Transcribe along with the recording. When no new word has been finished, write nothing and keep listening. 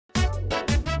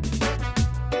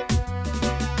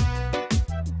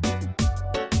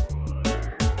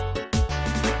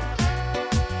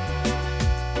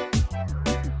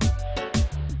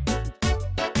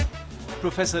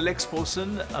Professor Lex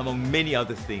Paulson, among many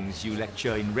other things, you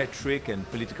lecture in rhetoric and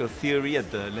political theory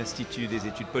at the l'Institut des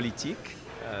études politiques,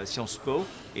 Sciences Po,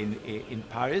 in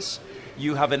Paris.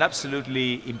 You have an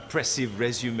absolutely impressive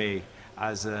resume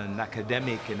as an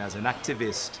academic and as an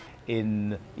activist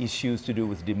in issues to do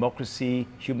with democracy,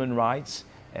 human rights,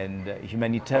 and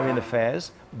humanitarian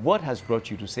affairs. What has brought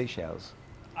you to Seychelles?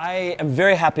 I am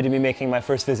very happy to be making my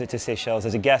first visit to Seychelles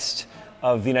as a guest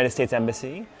of the United States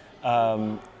Embassy,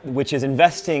 which is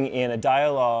investing in a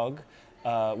dialogue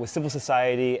with civil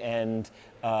society and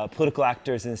political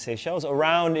actors in Seychelles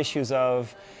around issues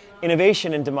of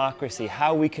innovation and democracy,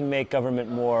 how we can make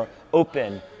government more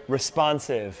open,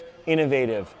 responsive,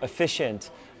 innovative,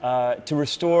 efficient, to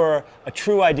restore a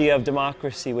true idea of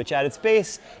democracy, which at its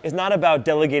base is not about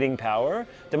delegating power.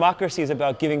 Democracy is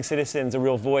about giving citizens a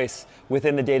real voice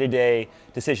within the day-to-day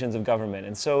decisions of government.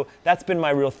 And so that's been my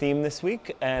real theme this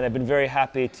week, and I've been very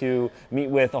happy to meet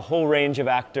with a whole range of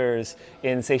actors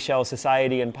in Seychelles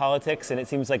society and politics, and it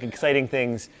seems like exciting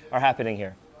things are happening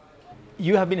here.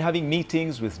 You have been having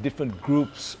meetings with different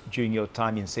groups during your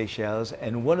time in Seychelles,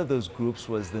 and one of those groups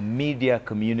was the media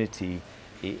community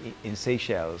in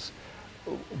Seychelles.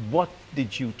 What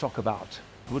did you talk about?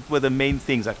 What were the main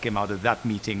things that came out of that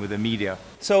meeting with the media?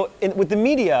 So with the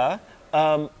media,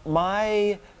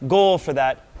 my goal for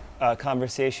that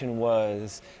conversation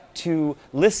was to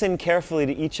listen carefully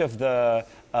to each of the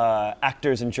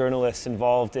actors and journalists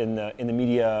involved in the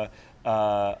media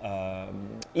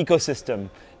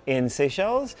ecosystem in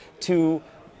Seychelles to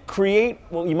create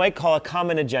what you might call a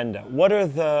common agenda. What are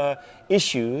the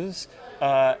issues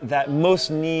that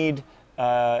most need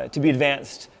to be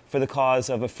advanced for the cause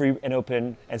of a free and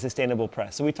open and sustainable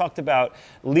press? So we talked about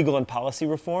legal and policy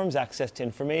reforms, access to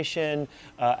information,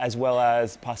 as well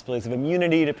as possibilities of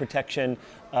immunity to protection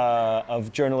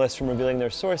of journalists from revealing their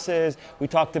sources. We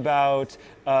talked about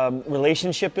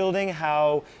relationship building,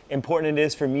 how important it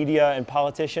is for media and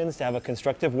politicians to have a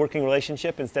constructive working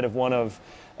relationship instead of one of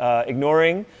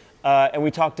ignoring. And we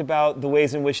talked about the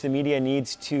ways in which the media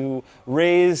needs to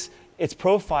raise its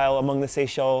profile among the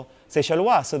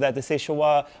Seychellois, so that the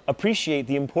Seychellois appreciate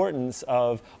the importance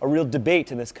of a real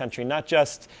debate in this country, not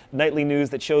just nightly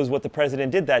news that shows what the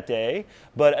president did that day,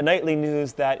 but a nightly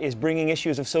news that is bringing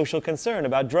issues of social concern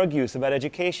about drug use, about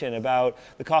education, about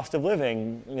the cost of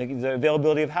living, the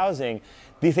availability of housing,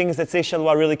 the things that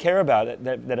Seychellois really care about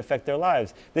that affect their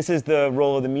lives. This is the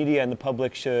role of the media, and the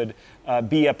public should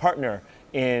be a partner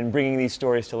in bringing these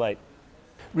stories to light.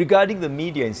 Regarding the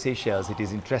media in Seychelles, it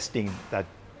is interesting that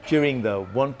during the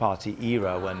one-party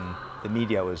era, when the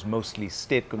media was mostly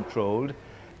state-controlled,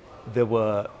 there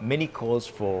were many calls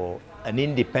for an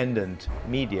independent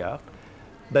media.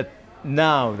 But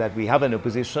now that we have an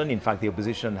opposition, in fact the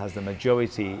opposition has the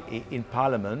majority in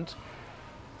parliament,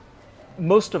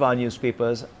 most of our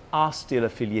newspapers are still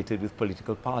affiliated with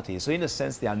political parties. So in a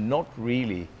sense, they are not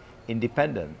really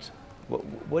independent.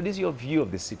 What is your view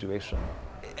of this situation?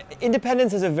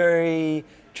 Independence is a very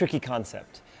tricky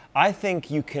concept. I think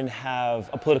you can have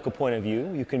a political point of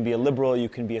view. You can be a liberal, you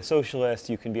can be a socialist,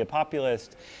 you can be a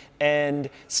populist, and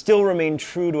still remain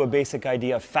true to a basic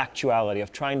idea of factuality,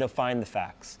 of trying to find the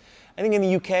facts. I think in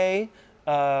the UK,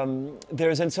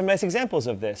 there's some nice examples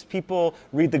of this. People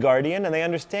read The Guardian and they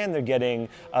understand they're getting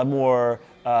a more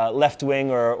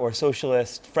left-wing or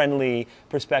socialist-friendly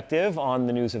perspective on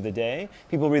the news of the day.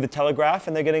 People read The Telegraph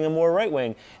and they're getting a more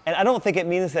right-wing. And I don't think it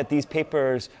means that these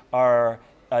papers are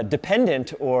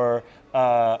dependent or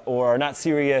are not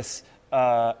serious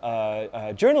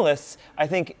journalists. I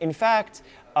think, in fact,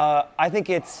 I think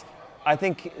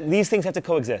these things have to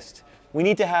coexist. We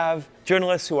need to have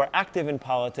journalists who are active in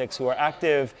politics, who are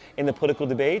active in the political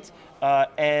debate,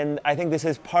 and I think this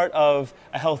is part of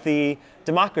a healthy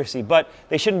democracy. But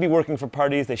they shouldn't be working for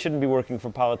parties, they shouldn't be working for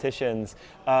politicians,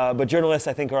 but journalists,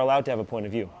 I think, are allowed to have a point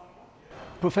of view.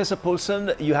 Professor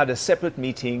Paulson, you had a separate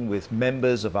meeting with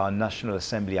members of our National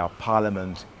Assembly, our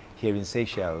Parliament, here in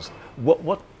Seychelles.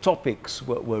 What topics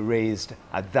were raised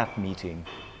at that meeting?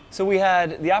 So we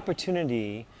had the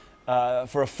opportunity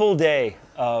for a full day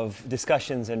of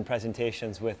discussions and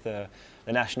presentations with the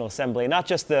National Assembly, not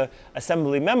just the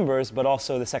Assembly members, but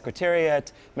also the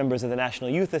Secretariat, members of the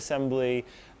National Youth Assembly,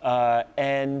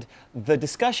 and the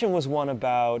discussion was one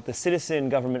about the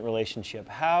citizen-government relationship.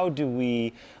 How do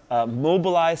we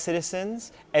mobilize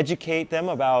citizens, educate them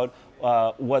about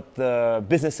what the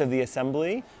business of the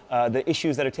Assembly, the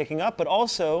issues that are taking up, but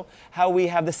also how we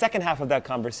have the second half of that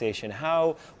conversation,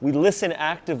 how we listen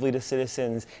actively to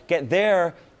citizens, get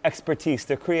their expertise,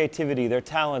 their creativity, their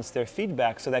talents, their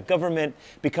feedback, so that government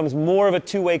becomes more of a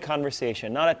two-way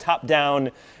conversation, not a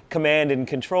top-down command and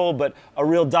control, but a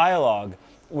real dialogue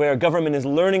where government is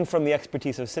learning from the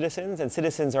expertise of citizens, and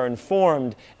citizens are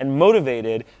informed and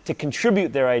motivated to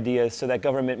contribute their ideas so that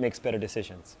government makes better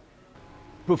decisions.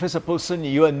 Professor Paulson,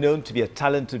 you are known to be a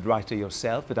talented writer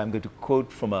yourself, but I'm going to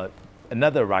quote from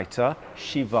another writer,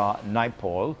 Shiva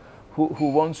Naipaul, who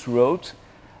once wrote,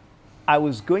 "I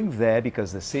was going there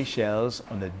because the Seychelles,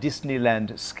 on a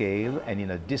Disneyland scale and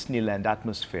in a Disneyland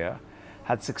atmosphere,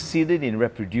 had succeeded in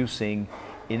reproducing,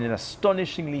 in an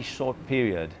astonishingly short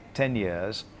period, 10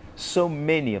 years, so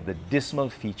many of the dismal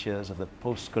features of the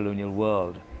post-colonial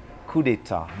world. Coup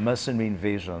d'etat, mercenary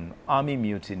invasion, army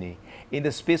mutiny. In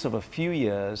the space of a few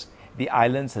years, the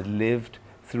islands had lived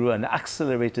through an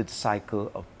accelerated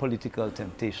cycle of political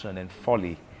temptation and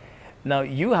folly." Now,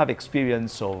 you have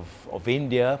experience of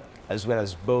India, as well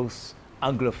as both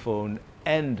Anglophone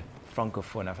and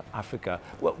Francophone Africa.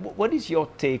 What is your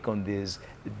take on these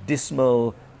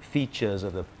dismal features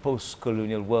of the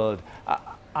post-colonial world?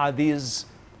 Are these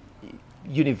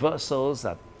universals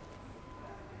that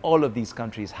all of these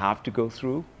countries have to go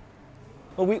through?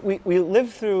 Well, we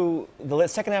lived through the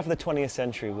second half of the 20th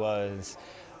century was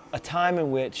a time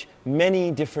in which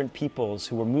many different peoples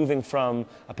who were moving from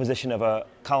a position of a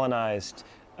colonized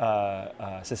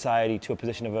society to a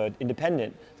position of an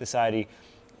independent society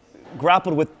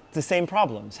grappled with the same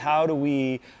problems. How do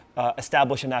we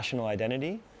establish a national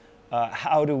identity?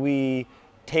 How do we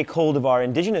take hold of our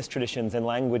indigenous traditions and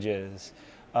languages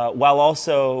while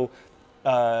also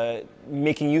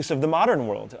making use of the modern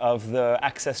world, of the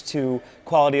access to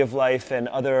quality of life and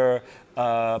other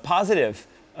positive,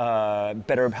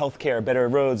 better healthcare, better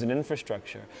roads and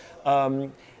infrastructure.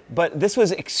 But this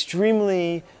was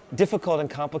extremely difficult and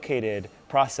complicated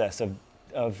process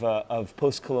of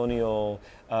post-colonial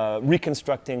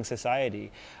reconstructing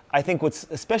society. I think what's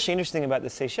especially interesting about the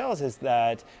Seychelles is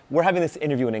that we're having this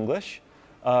interview in English.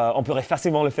 On pourrait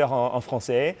facilement le faire en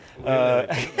français.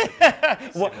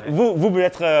 Vous pouvez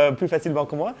être plus facilement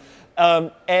que moi.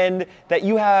 And that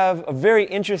you have a very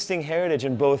interesting heritage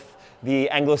in both the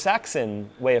Anglo-Saxon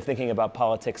way of thinking about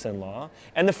politics and law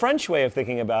and the French way of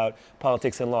thinking about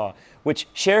politics and law, which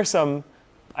share some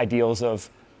ideals of,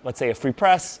 let's say, a free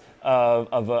press,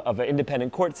 of an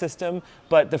independent court system,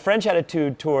 but the French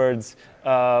attitude towards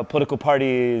political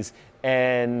parties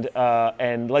and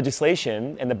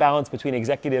legislation and the balance between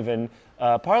executive and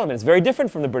parliament is very different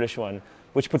from the British one,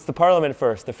 which puts the parliament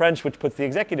first, the French, which puts the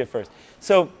executive first.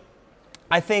 So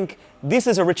I think this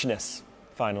is a richness,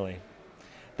 finally,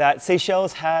 that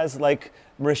Seychelles has, like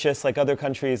Mauritius, like other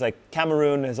countries, like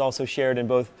Cameroon has also shared in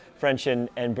both French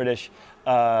and British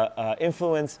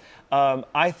influence.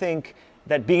 I think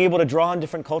that being able to draw on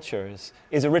different cultures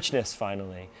is a richness,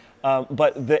 finally.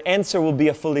 But the answer will be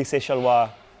a fully Seychellois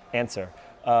answer.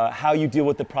 How you deal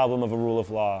with the problem of a rule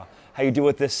of law, how you deal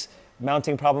with this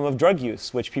mounting problem of drug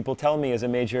use, which people tell me is a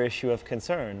major issue of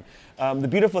concern. The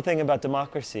beautiful thing about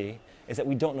democracy is that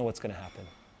we don't know what's going to happen.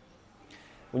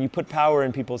 When you put power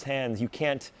in people's hands, you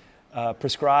can't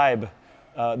prescribe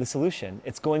the solution.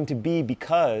 It's going to be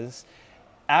because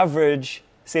average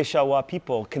Seychellois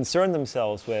people concern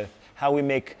themselves with how we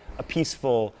make a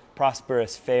peaceful,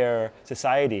 prosperous, fair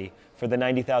society for the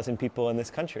 90,000 people in this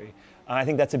country. I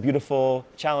think that's a beautiful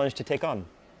challenge to take on.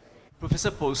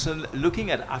 Professor Paulson,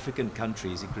 looking at African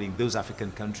countries, including those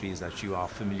African countries that you are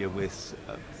familiar with,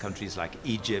 countries like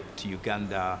Egypt,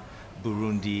 Uganda,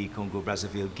 Burundi, Congo,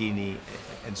 Brazzaville, Guinea,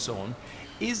 and so on,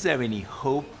 is there any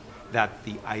hope that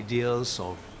the ideals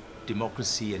of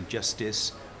democracy and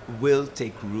justice will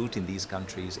take root in these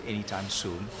countries anytime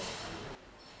soon?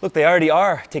 Look, they already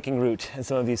are taking root in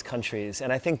some of these countries,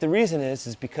 and I think the reason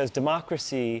is because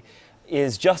democracy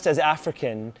is just as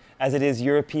African as it is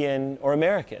European or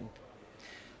American.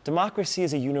 Democracy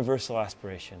is a universal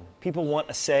aspiration. People want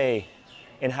a say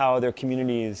in how their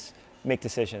communities make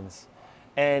decisions.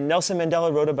 And Nelson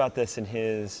Mandela wrote about this in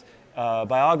his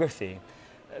biography,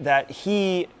 that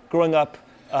he, growing up,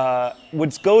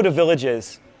 would go to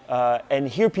villages and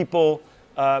hear people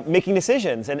making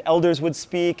decisions, and elders would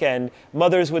speak, and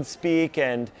mothers would speak,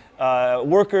 and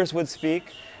workers would speak.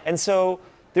 And so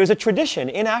there's a tradition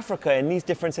in Africa, in these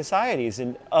different societies,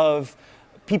 of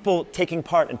people taking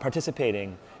part and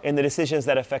participating in the decisions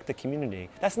that affect the community.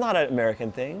 That's not an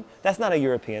American thing. That's not a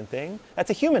European thing. That's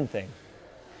a human thing.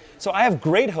 So I have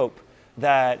great hope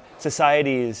that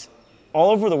societies all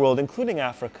over the world, including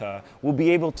Africa, will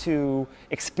be able to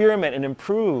experiment and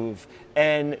improve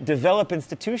and develop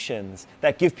institutions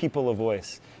that give people a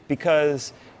voice,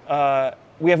 because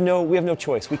we have no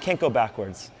choice. We can't go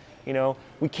backwards. You know,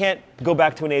 we can't go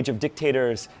back to an age of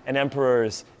dictators and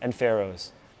emperors and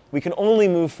pharaohs. We can only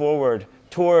move forward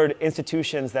toward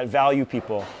institutions that value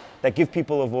people, that give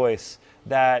people a voice,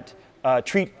 that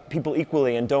treat people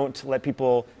equally and don't let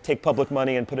people take public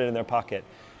money and put it in their pocket.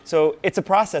 So it's a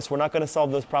process. We're not going to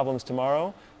solve those problems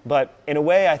tomorrow. But in a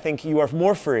way, I think you are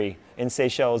more free in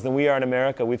Seychelles than we are in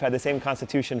America. We've had the same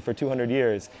constitution for 200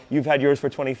 years. You've had yours for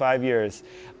 25 years.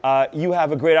 You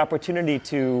have a great opportunity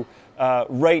to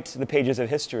write the pages of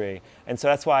history. And so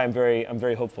that's why I'm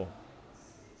very hopeful.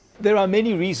 There are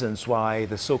many reasons why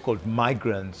the so-called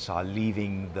migrants are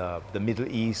leaving the Middle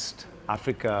East,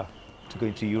 Africa, to go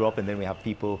into Europe, and then we have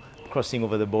people crossing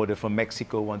over the border from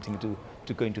Mexico wanting to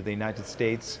go into the United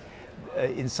States.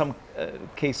 In some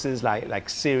cases, like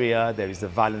Syria, there is the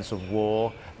violence of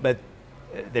war, but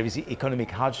there is economic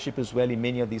hardship as well in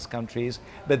many of these countries.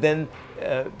 But then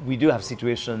we do have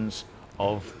situations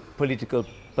of political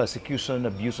persecution,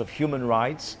 abuse of human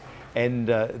rights, and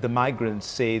the migrants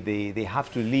say they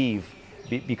have to leave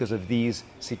because of these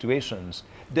situations.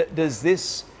 Does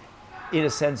this, in a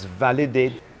sense,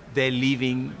 validate their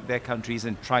leaving their countries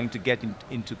and trying to get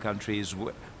into countries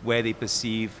where they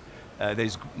perceive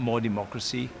there's more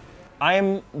democracy? I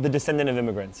am the descendant of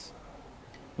immigrants.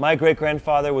 My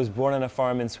great-grandfather was born on a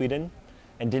farm in Sweden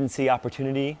and didn't see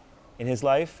opportunity in his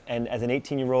life, and as an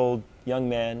 18-year-old young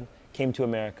man came to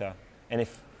America. And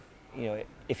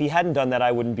if he hadn't done that,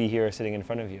 I wouldn't be here sitting in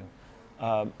front of you.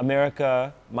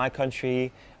 America, my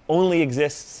country, only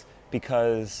exists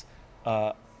because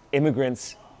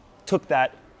immigrants took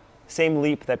that same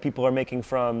leap that people are making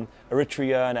from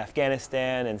Eritrea and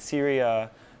Afghanistan and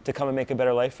Syria to come and make a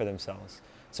better life for themselves.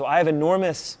 So I have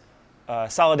enormous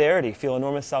solidarity, feel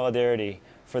enormous solidarity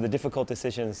for the difficult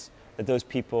decisions that those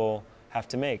people have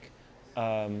to make,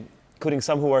 including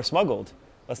some who are smuggled.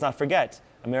 Let's not forget,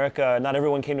 America, not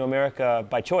everyone came to America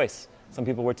by choice. Some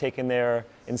people were taken there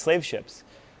in slave ships.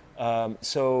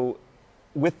 So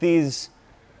with these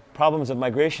problems of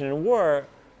migration and war,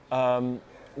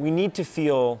 we need to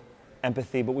feel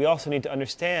empathy, but we also need to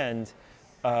understand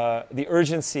the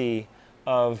urgency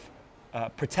of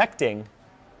protecting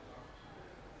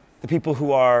the people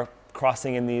who are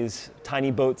crossing in these tiny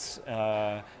boats,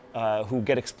 who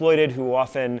get exploited, who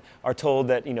often are told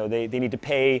that they need to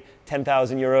pay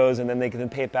 10,000 euros and then they can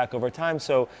pay it back over time.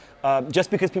 So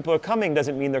just because people are coming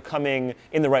doesn't mean they're coming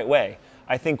in the right way.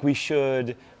 I think we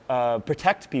should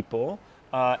protect people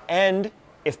and,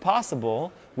 if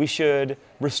possible, we should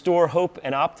restore hope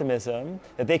and optimism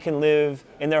that they can live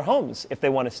in their homes if they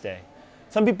want to stay.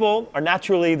 Some people are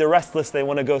naturally, they're restless, they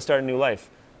want to go start a new life.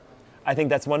 I think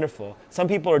that's wonderful. Some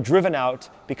people are driven out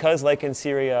because, like in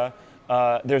Syria,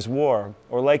 there's war,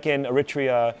 or like in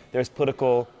Eritrea, there's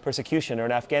political persecution, or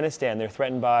in Afghanistan, they're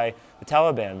threatened by the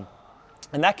Taliban.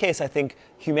 In that case, I think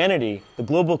humanity, the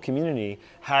global community,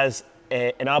 has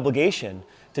an obligation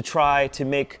to try to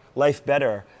make life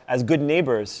better as good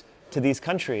neighbors to these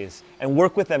countries and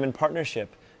work with them in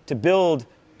partnership to build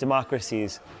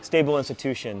democracies, stable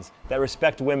institutions that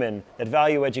respect women, that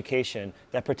value education,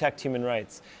 that protect human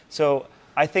rights. So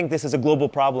I think this is a global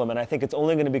problem, and I think it's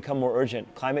only going to become more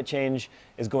urgent. Climate change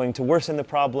is going to worsen the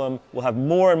problem. We'll have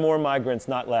more and more migrants,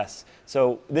 not less.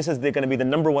 So this is going to be the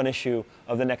 #1 issue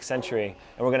of the next century,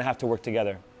 and we're going to have to work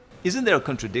together. Isn't there a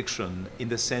contradiction in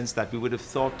the sense that we would have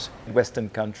thought Western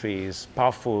countries,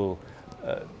 powerful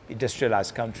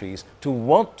industrialized countries, to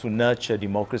want to nurture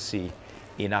democracy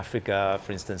in Africa,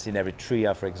 for instance, in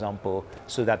Eritrea, for example,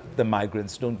 so that the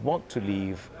migrants don't want to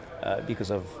leave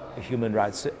because of human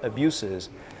rights abuses.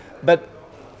 But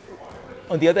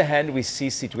on the other hand, we see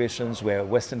situations where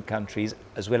Western countries,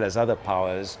 as well as other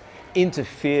powers,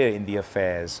 interfere in the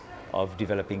affairs of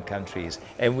developing countries.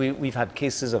 And we've had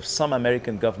cases of some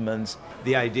American governments,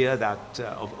 the idea that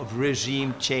of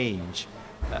regime change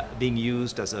being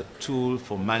used as a tool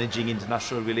for managing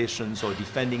international relations or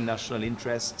defending national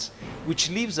interests, which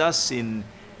leaves us in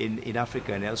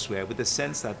Africa and elsewhere with the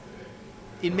sense that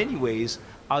in many ways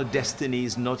our destiny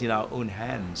is not in our own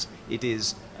hands. It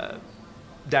is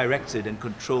directed and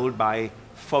controlled by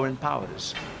foreign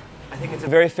powers. I think it's a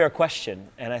very fair question,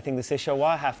 and I think the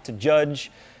Seychellois have to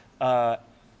judge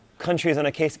countries on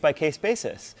a case-by-case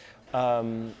basis.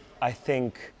 I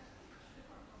think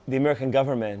the American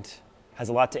government has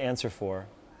a lot to answer for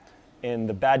in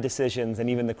the bad decisions and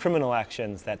even the criminal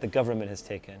actions that the government has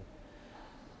taken.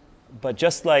 But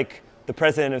just like the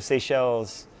president of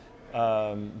Seychelles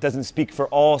doesn't speak for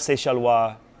all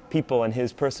Seychellois people and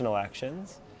his personal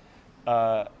actions,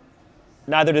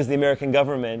 neither does the American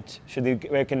government. Should the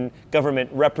American government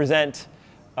represent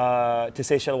to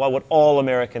Seychellois what all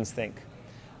Americans think?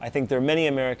 I think there are many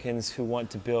Americans who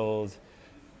want to build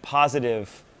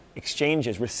positive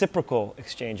exchanges, reciprocal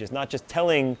exchanges, not just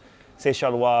telling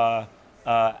Seychellois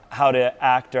how to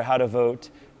act or how to vote,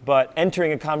 but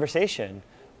entering a conversation.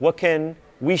 What can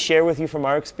we share with you from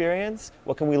our experience?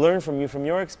 What can we learn from you from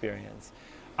your experience?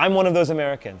 I'm one of those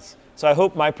Americans. So I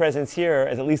hope my presence here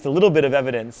is at least a little bit of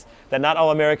evidence that not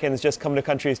all Americans just come to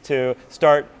countries to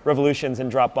start revolutions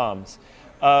and drop bombs.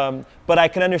 But I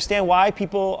can understand why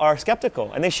people are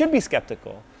skeptical, and they should be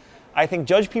skeptical. I think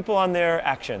judge people on their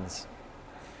actions,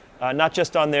 not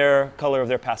just on their color of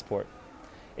their passport.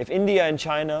 If India and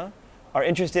China are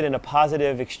interested in a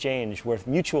positive exchange with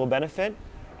mutual benefit,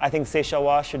 I think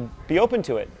Seychellois should be open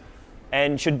to it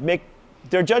and should make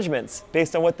their judgments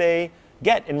based on what they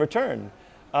get in return.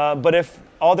 But if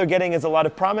all they're getting is a lot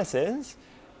of promises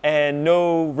and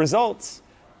no results,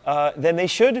 then they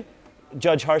should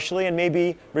judge harshly and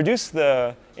maybe reduce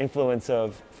the influence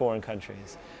of foreign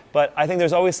countries. But I think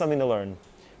there's always something to learn.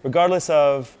 Regardless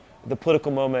of the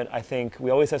political moment, I think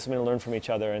we always have something to learn from each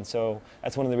other, and so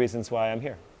that's one of the reasons why I'm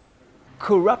here.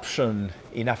 Corruption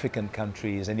in African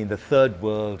countries and in the third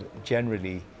world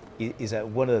generally is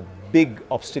one of the big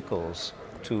obstacles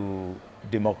to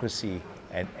democracy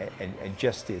and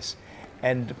justice.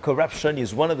 And corruption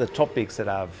is one of the topics that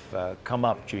have come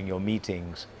up during your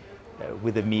meetings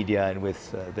with the media and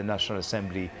with the National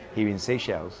Assembly here in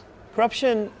Seychelles.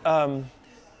 Corruption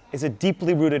is a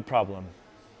deeply rooted problem.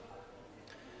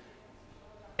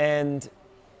 And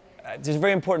there's a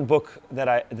very important book that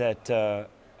I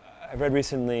read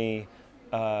recently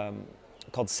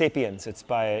called Sapiens. It's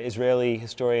by an Israeli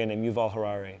historian named Yuval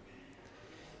Harari.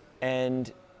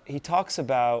 And he talks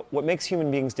about what makes human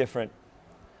beings different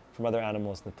from other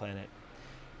animals on the planet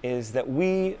is that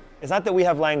it's not that we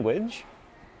have language,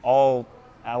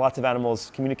 lots of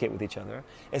animals communicate with each other,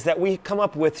 is that we come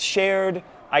up with shared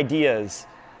ideas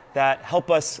that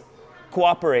help us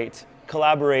cooperate,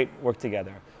 collaborate, work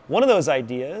together. One of those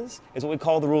ideas is what we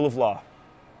call the rule of law.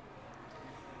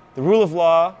 The rule of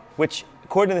law, which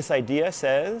according to this idea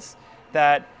says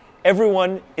that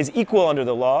everyone is equal under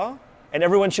the law and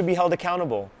everyone should be held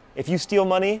accountable. If you steal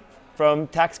money from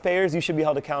taxpayers, you should be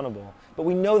held accountable. But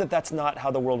we know that that's not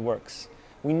how the world works.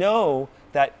 We know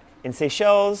that in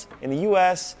Seychelles, in the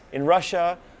US, in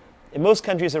Russia, in most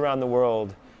countries around the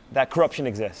world, that corruption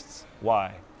exists.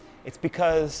 Why? It's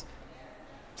because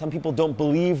some people don't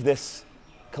believe this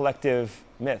collective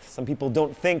myth. Some people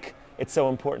don't think it's so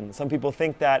important. Some people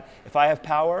think that if I have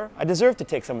power, I deserve to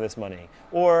take some of this money.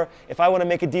 Or if I want to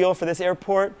make a deal for this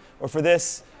airport or for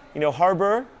this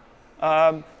harbor,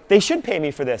 they should pay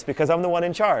me for this because I'm the one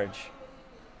in charge.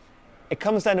 It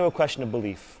comes down to a question of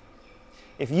belief.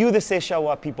 If you, the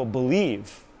Seychellois people,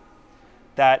 believe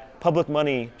that public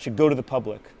money should go to the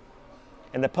public,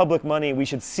 and that public money, we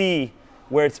should see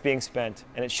where it's being spent,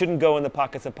 and it shouldn't go in the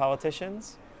pockets of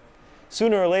politicians,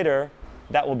 sooner or later,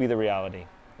 that will be the reality.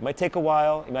 It might take a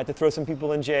while, you might have to throw some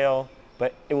people in jail,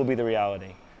 but it will be the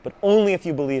reality. But only if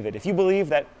you believe it. If you believe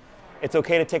that it's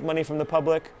okay to take money from the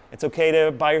public, it's okay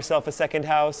to buy yourself a second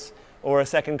house or a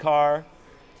second car,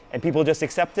 and people just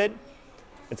accept it,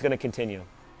 it's going to continue.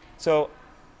 So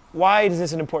why is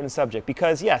this an important subject?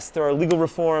 Because yes, there are legal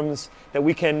reforms that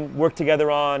we can work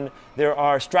together on. There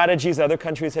are strategies that other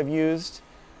countries have used.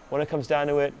 When it comes down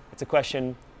to it, it's a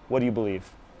question, what do you believe?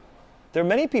 There are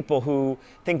many people who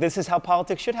think this is how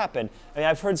politics should happen. I mean,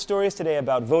 I've heard stories today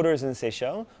about voters in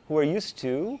Seychelles who are used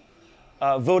to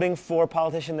voting for a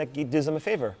politician that does them a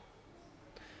favor.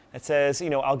 It says,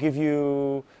 I'll give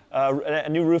you a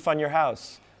new roof on your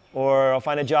house, or I'll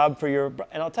find a job for your,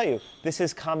 and I'll tell you, this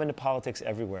is common to politics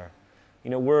everywhere.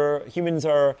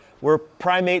 We're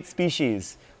primate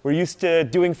species. We're used to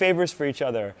doing favors for each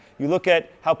other. You look at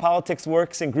how politics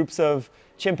works in groups of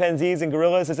chimpanzees and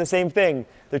gorillas, it's the same thing.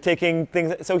 They're taking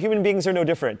things, so human beings are no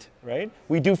different, right?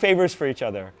 We do favors for each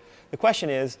other. The question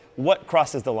is, what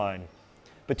crosses the line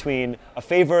between a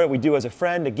favor that we do as a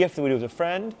friend, a gift that we do as a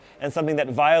friend, and something that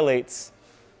violates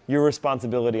your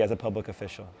responsibility as a public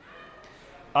official?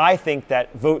 I think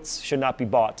that votes should not be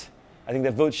bought. I think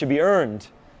that votes should be earned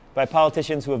by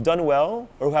politicians who have done well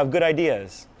or who have good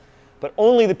ideas. But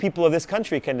only the people of this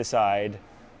country can decide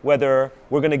whether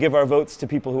we're going to give our votes to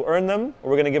people who earn them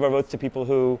or we're going to give our votes to people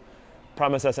who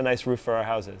promise us a nice roof for our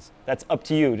houses. That's up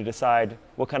to you to decide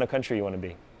what kind of country you want to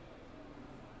be.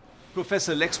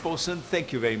 Professor Lex Paulson,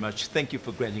 thank you very much. Thank you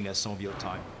for granting us some of your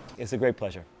time. It's a great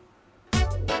pleasure.